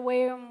walked into a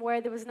weigh room where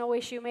there was no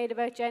issue made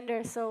about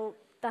gender, so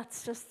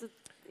that's just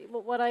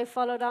what I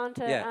followed on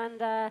to. Yeah.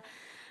 And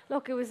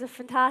look, it was a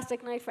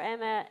fantastic night for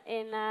Emma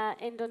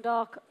in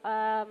Dundalk.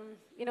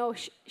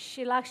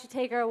 She'll actually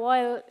take her a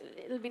while.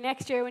 It'll be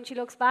next year when she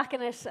looks back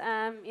on it.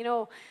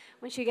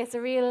 When she gets a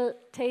real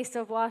taste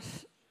of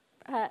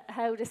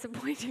how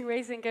disappointing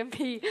racing can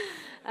be.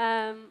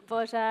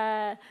 But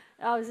it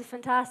was a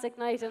fantastic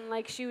night, and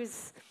like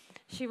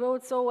she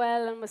rode so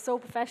well and was so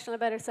professional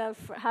about herself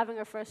for having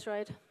her first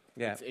ride.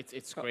 Yeah,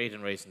 it's great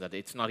in racing that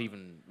it's not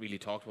even really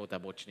talked about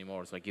that much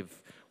anymore. It's like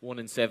if 1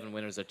 in 7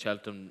 winners at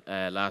Cheltenham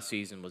last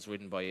season was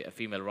ridden by a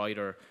female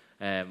rider,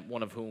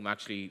 one of whom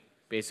actually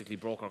basically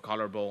broke her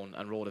collarbone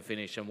and rode a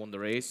finish and won the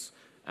race.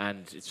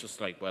 And it's just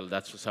like, well,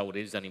 that's just how it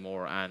is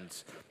anymore. And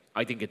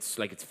I think it's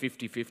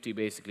 50-50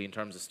 basically in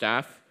terms of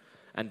staff.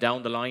 And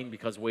down the line,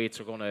 because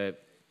weights are going to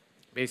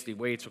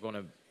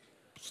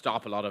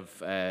stop a lot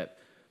of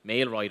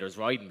male riders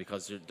riding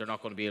because they're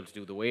not going to be able to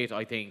do the weight.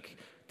 I think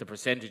the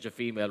percentage of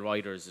female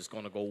riders is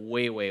going to go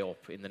way, way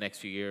up in the next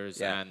few years.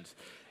 Yeah. And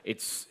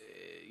it's,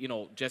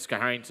 Jessica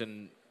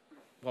Harrington,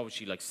 what was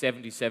she, like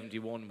 70,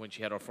 71 when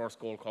she had her first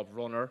Gold Cup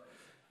runner,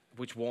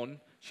 which won.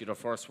 She had her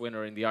first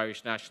winner in the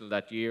Irish National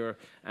that year.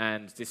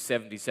 And this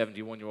 70,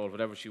 71-year-old,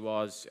 whatever she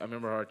was, I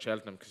remember her at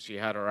Cheltenham because she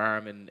had her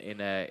arm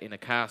in a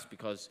cast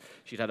because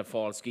she'd had a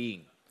fall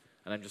skiing.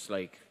 And I'm just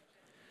like,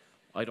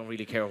 I don't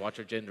really care what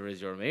your gender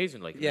is, you're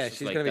amazing. Like, yeah,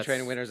 she's going to be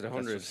training winners at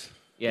 100s.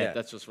 Yeah,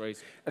 that's just right.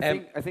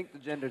 I think the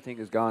gender thing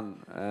is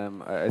gone.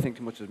 I think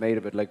too much is made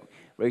of it. Like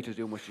Rachel's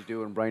doing what she's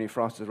doing. Bryony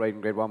Frost is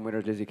riding Grade 1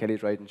 winners. Lizzie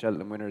Kelly's riding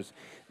Cheltenham winners.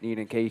 Nina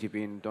and Katie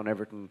being done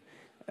everything.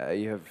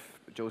 You have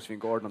Josephine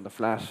Gordon on the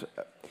flat.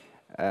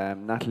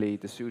 Natalie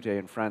Desute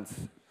in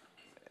France.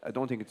 I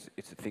don't think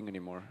it's a thing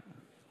anymore.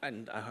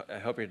 And I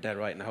hope you're dead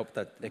right, and I hope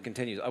that it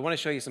continues. I want to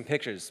show you some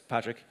pictures,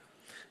 Patrick.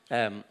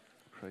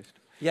 Christ.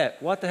 Yeah,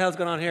 what the hell's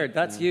going on here?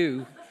 That's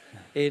you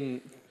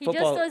in football. He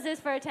just does this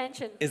for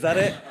attention. Is that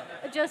it?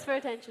 Just for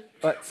attention.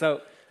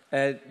 So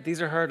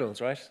these are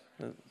hurdles, right?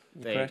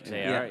 They correct?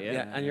 are,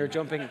 yeah. And you're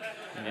jumping.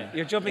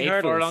 You're jumping 8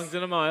 hurdles. furlongs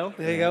in a mile.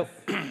 There you go.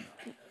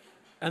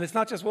 And it's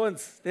not just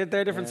once. They're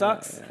different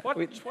socks.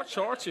 What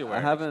shorts are you I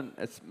wearing? haven't.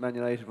 It's Man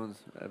United ones,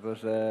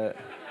 but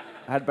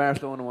I had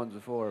Barcelona ones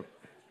before.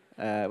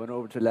 I went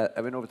over to the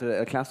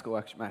El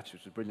Clasico match,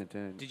 which was brilliant.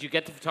 Did you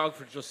get the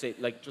photographer to just say,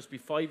 just be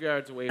 5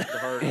 yards away from the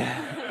hurdle,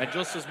 and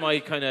just as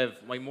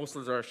my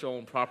muscles are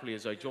shown properly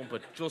as I jump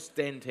it, just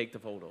then take the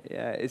photo?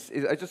 Yeah,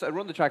 I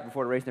run the track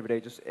before the racing every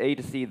day, just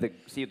to see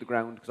the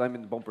ground, because I'm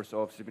in the bumper,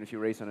 so obviously there's been a few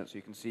races on it, so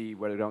you can see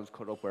where the ground's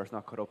cut up, where it's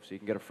not cut up, so you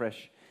can get a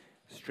fresh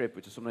strip,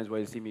 which is sometimes why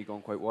you see me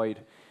going quite wide.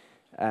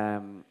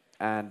 And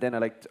then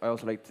I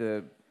also like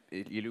to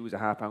you lose a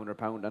half pound or a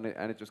pound, and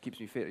it just keeps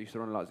me fit. I used to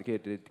run a lot as a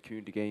kid, did the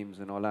community games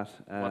and all that.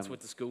 What's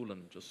with the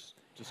schooling? Just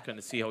kind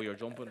of see how you're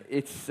jumping.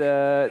 It's just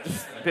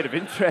a bit of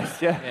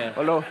interest, yeah.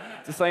 Although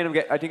it's a sign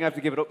I think I have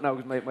to give it up now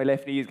because my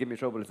left knee is giving me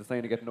trouble. It's a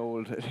sign of getting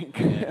old, I think.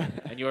 Yeah.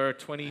 And you're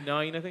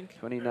 29, I think.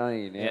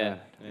 29, yeah.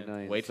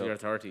 29, wait till you're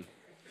 30.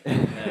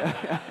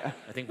 I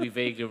think we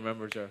vaguely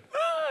remember, sir.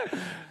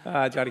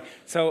 Johnny.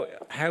 So,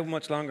 how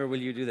much longer will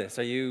you do this?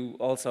 Are you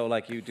also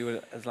like you do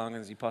it as long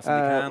as you possibly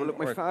can? Well, look,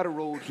 my father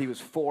rode till he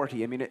was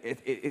 40. I mean,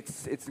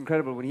 it's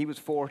incredible. When he was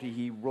 40,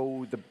 he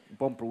rode the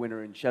bumper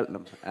winner in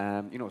Cheltenham.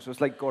 You know, so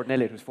it's like Gordon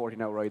Elliott, who's 40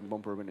 now, riding the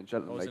bumper winner in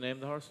Cheltenham. What was the name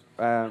of the horse?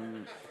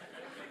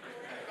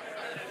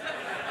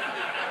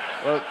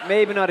 Well,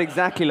 maybe not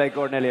exactly like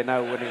Gordon Elliott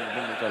now winning in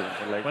Cheltenham.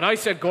 But like when I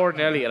said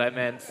Gordon Elliott, I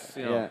meant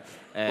you know. Yeah.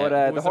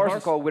 But the horse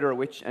is called Wither a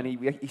Witch, and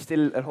he's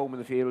still at home in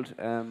the field.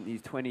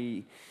 He's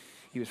 20.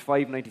 He was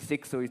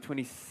 5'96", so he's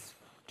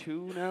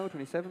 22 now,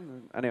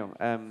 27. I know.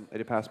 I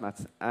did pass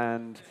maths,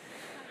 and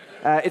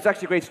it's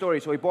actually a great story.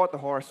 So he bought the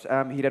horse.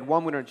 He'd had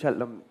one winner in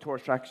Cheltenham Tour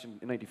Traction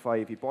in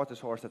 '95. He bought this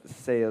horse at the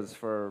sales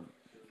for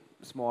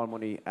small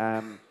money.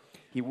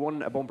 He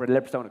won a bumper at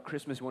Leopardstown at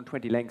Christmas. He won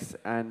 20 lengths,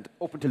 and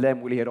up until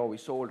then, Willie had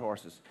always sold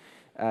horses.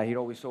 He'd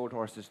always sold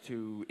horses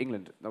to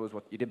England. That was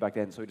what he did back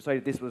then. So he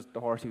decided this was the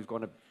horse he was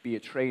going to be a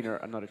trainer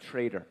and not a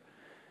trader.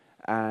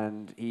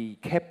 And he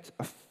kept,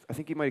 I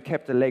think he might have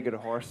kept a leg of the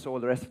horse,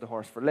 sold the rest of the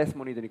horse for less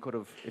money than he could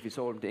have if he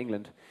sold him to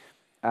England.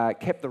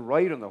 Kept the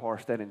ride on the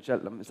horse then in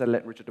Cheltenham instead of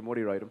letting Richard de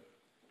Muddy ride him.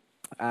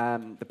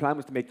 The plan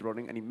was to make the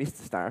running, and he missed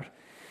the start,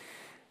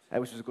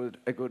 which was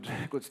a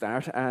good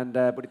start. And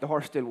but the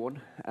horse still won.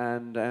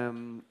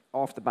 And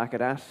off the back of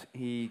that,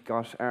 he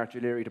got Archie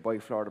Leary to buy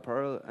Florida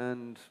Pearl,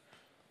 and.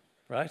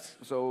 Right.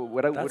 So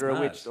without Wither a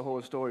Witch, the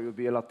whole story would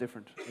be a lot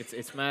different.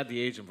 It's mad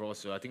the aging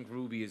process. I think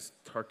Ruby is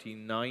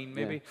 39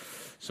 maybe. Yeah.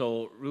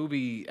 So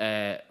Ruby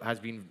has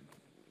been,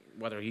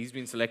 whether he's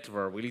been selective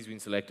or Willie's been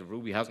selective,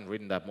 Ruby hasn't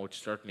ridden that much,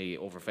 certainly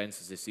over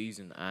fences this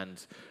season.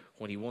 And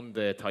when he won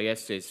the Tayes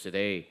stage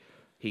today,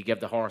 he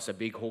gave the horse a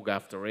big hug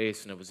after the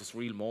race, and it was this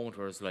real moment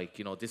where it's like,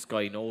 you know, this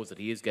guy knows that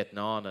he is getting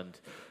on, and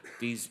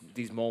these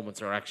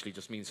moments are actually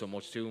just mean so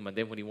much to him. And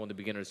then when he won the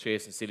beginner's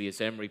chase in Silius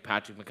Emery,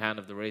 Patrick McCann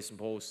of the Racing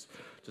Post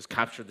just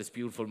captured this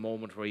beautiful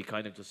moment where he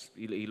kind of just,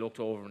 he looked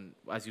over, and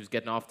as he was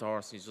getting off the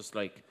horse, he's just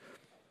like,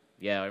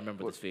 yeah, I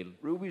remember this feeling.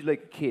 Ruby's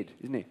like a kid,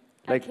 isn't he?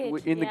 Like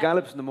in the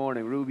gallops in the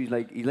morning, Ruby's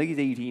like, he's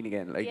 18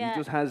 again. Like he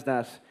just has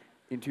that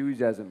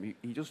enthusiasm.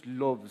 He just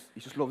loves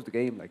the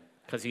game, like.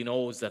 Because he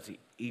knows that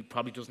he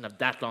probably doesn't have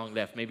that long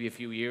left, maybe a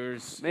few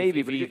years.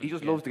 Maybe, but he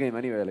just loves the game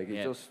anyway. Like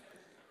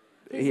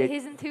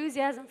his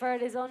enthusiasm for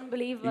it is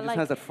unbelievable. He just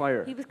has that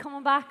fire. He was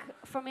coming back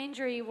from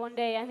injury one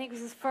day. I think it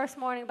was his first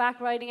morning back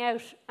riding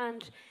out,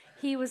 and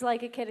he was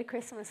like a kid at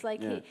Christmas.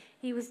 Like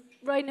he was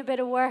riding a bit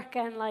of work,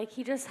 and like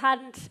he just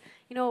hadn't,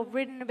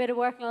 ridden a bit of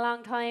work in a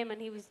long time, and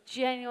he was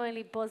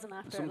genuinely buzzing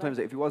after. Sometimes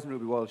if he wasn't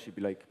Ruby Walsh, she'd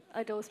be like,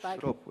 "I dose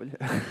bag. Shut up, will you?"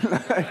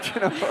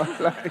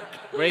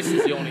 Racing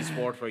is the only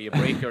sport where you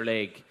break your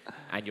leg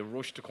and you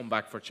rush to come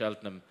back for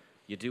Cheltenham.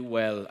 You do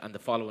well, and the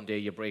following day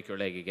you break your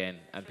leg again,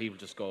 and people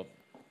just go,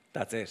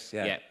 "That's it."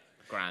 Yeah. Yeah,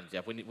 grand.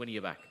 Yeah. When are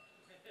you back?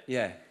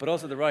 Yeah, but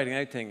also the riding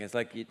out thing is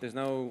like there's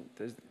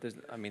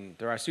I mean,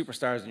 there are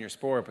superstars in your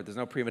sport, but there's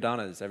no prima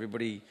donnas.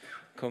 Everybody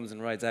comes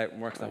and rides out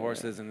and works the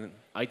horses, and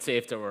I'd say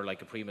if there were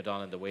like a prima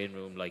donna in the weighing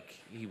room, like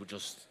he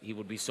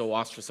would be so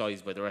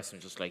ostracized by the rest of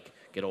them, just like,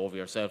 get over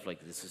yourself,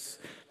 like it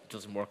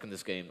doesn't work in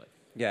this game, like.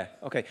 Yeah,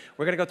 okay.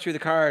 We're going to go through the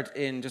card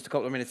in just a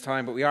couple of minutes'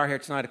 time, but we are here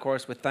tonight, of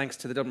course, with thanks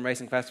to the Dublin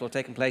Racing Festival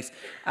taking place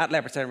at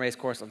Leopardstown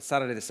Racecourse on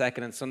Saturday the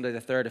 2nd and Sunday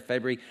the 3rd of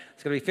February.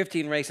 It's going to be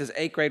 15 races,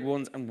 8 Grade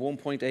 1s and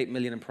 1.8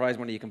 million in prize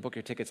money. You can book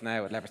your tickets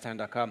now at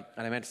leopardstown.com.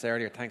 And I meant to say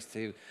earlier, thanks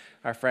to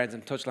our friends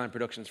in Touchline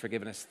Productions for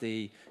giving us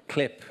the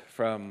clip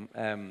from...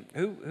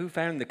 who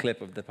found the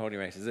clip of the pony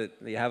race? Do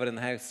you have it in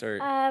the house? Or?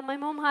 My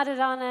mum had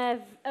it on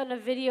a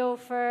video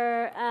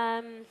for...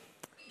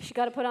 she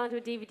got it put onto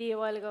a DVD a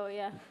while ago,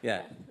 yeah.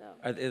 Yeah. So.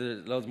 Are there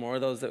loads more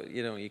of those that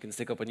you can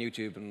stick up on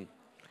YouTube? And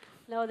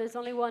no, there's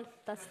only one.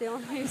 That's the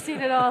only you've seen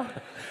it all.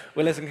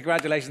 Well, listen,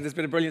 congratulations. It's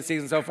been a brilliant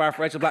season so far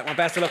for Rachel Blackmore.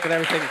 Best of luck with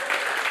everything.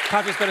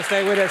 Patrick's going to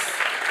stay with us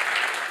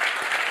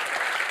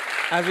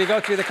as we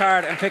go through the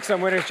card and pick some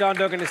winners. John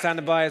Duggan is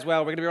standing by as well.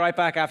 We're going to be right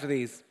back after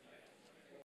these.